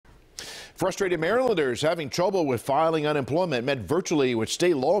Frustrated Marylanders having trouble with filing unemployment met virtually with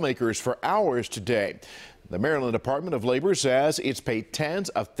state lawmakers for hours today. The Maryland Department of Labor says it's paid tens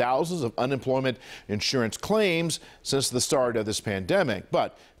of thousands of unemployment insurance claims since the start of this pandemic,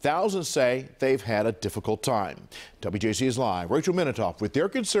 but thousands say they've had a difficult time. WJZ is live. Rachel Minitoff with their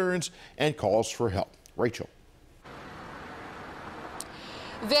concerns and calls for help. Rachel.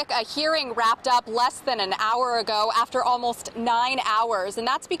 Vic, a hearing wrapped up less than an hour ago after almost 9 hours, and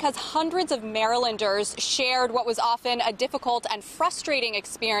that's because hundreds of Marylanders shared what was often a difficult and frustrating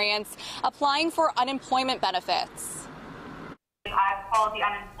experience applying for unemployment benefits. I've called the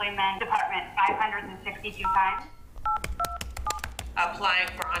unemployment department 562 times. Applying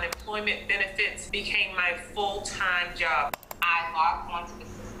for unemployment benefits became my full-time job. I logged onto the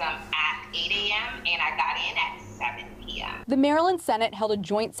system at 8 a.m. and I got in at 7 p.m. The Maryland Senate held a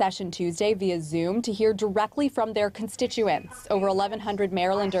joint session Tuesday via Zoom to hear directly from their constituents. Over 1,100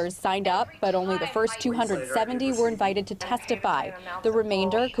 Marylanders signed up, but only the first 270 were invited to testify. The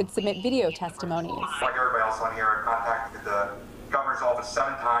remainder could submit video testimonies. Like everybody else on here, I contacted the governor's office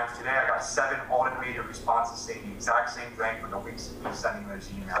 7 times. Today I got 7 automated responses saying the exact same thing for the weeks of me sending those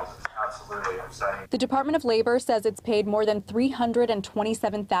emails. It's absolutely upsetting. The Department of Labor says it's paid more than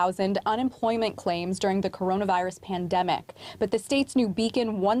 327,000 unemployment claims during the coronavirus pandemic. But the state's new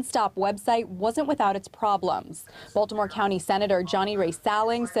Beacon one-stop website wasn't without its problems. Baltimore County Senator Johnny Ray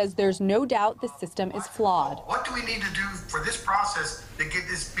Salling says there's no doubt the system is flawed. What do we need to do for this process to get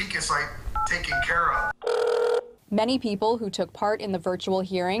this Beacon site taken care of? Many people who took part in the virtual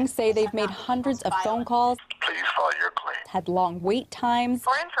hearing say they've made hundreds of phone calls, please file your claim, had long wait times,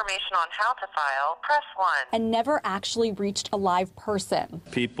 for information on how to file, press 1, and never actually reached a live person.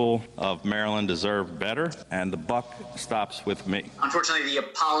 People of Maryland deserve better, and the buck stops with me. Unfortunately, the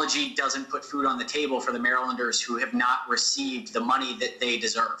apology doesn't put food on the table for the Marylanders who have not received the money that they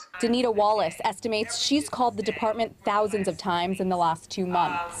deserve. Danita Wallace estimates she's called the department thousands of times in the last 2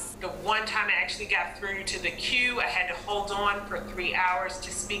 months. The one time I actually got through to the queue, I had to hold on for 3 hours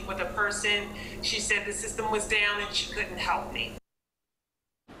to speak with a person. She said the system was down and she couldn't help me.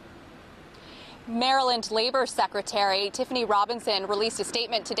 Maryland Labor Secretary Tiffany Robinson released a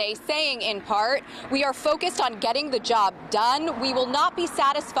statement today saying, in part, "We are focused on getting the job done. We will not be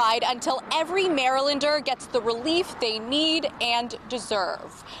satisfied until every Marylander gets the relief they need and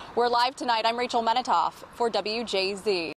deserve." We're live tonight. I'm Rachel Minitoff for WJZ.